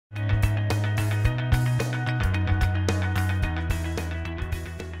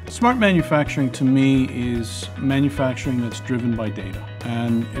Smart manufacturing to me is manufacturing that's driven by data,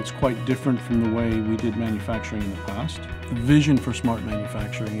 and it's quite different from the way we did manufacturing in the past. The vision for smart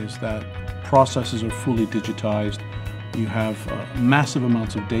manufacturing is that processes are fully digitized. You have massive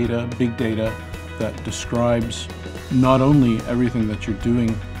amounts of data, big data, that describes not only everything that you're doing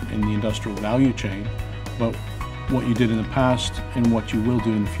in the industrial value chain, but what you did in the past and what you will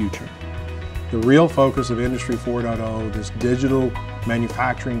do in the future. The real focus of Industry 4.0, this digital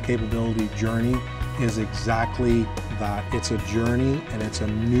manufacturing capability journey, is exactly that. It's a journey and it's a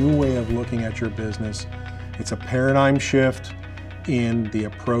new way of looking at your business. It's a paradigm shift in the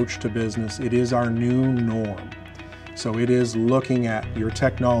approach to business. It is our new norm. So it is looking at your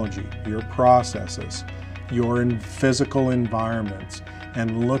technology, your processes, your physical environments,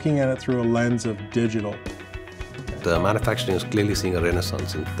 and looking at it through a lens of digital. The manufacturing is clearly seeing a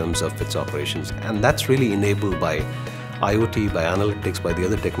renaissance in terms of its operations, and that's really enabled by IoT, by analytics, by the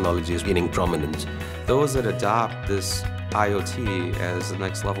other technologies gaining prominence. Those that adopt this IoT as the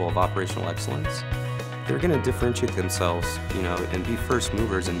next level of operational excellence, they're going to differentiate themselves, and be first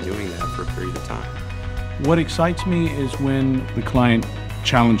movers in doing that for a period of time. What excites me is when the client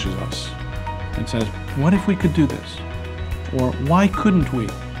challenges us and says, what if we could do this? Or why couldn't we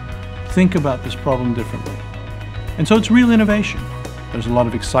think about this problem differently? And so it's real innovation. There's a lot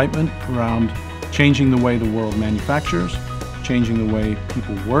of excitement around changing the way the world manufactures, changing the way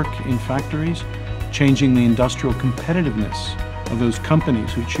people work in factories, changing the industrial competitiveness of those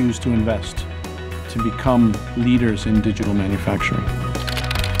companies who choose to invest to become leaders in digital manufacturing.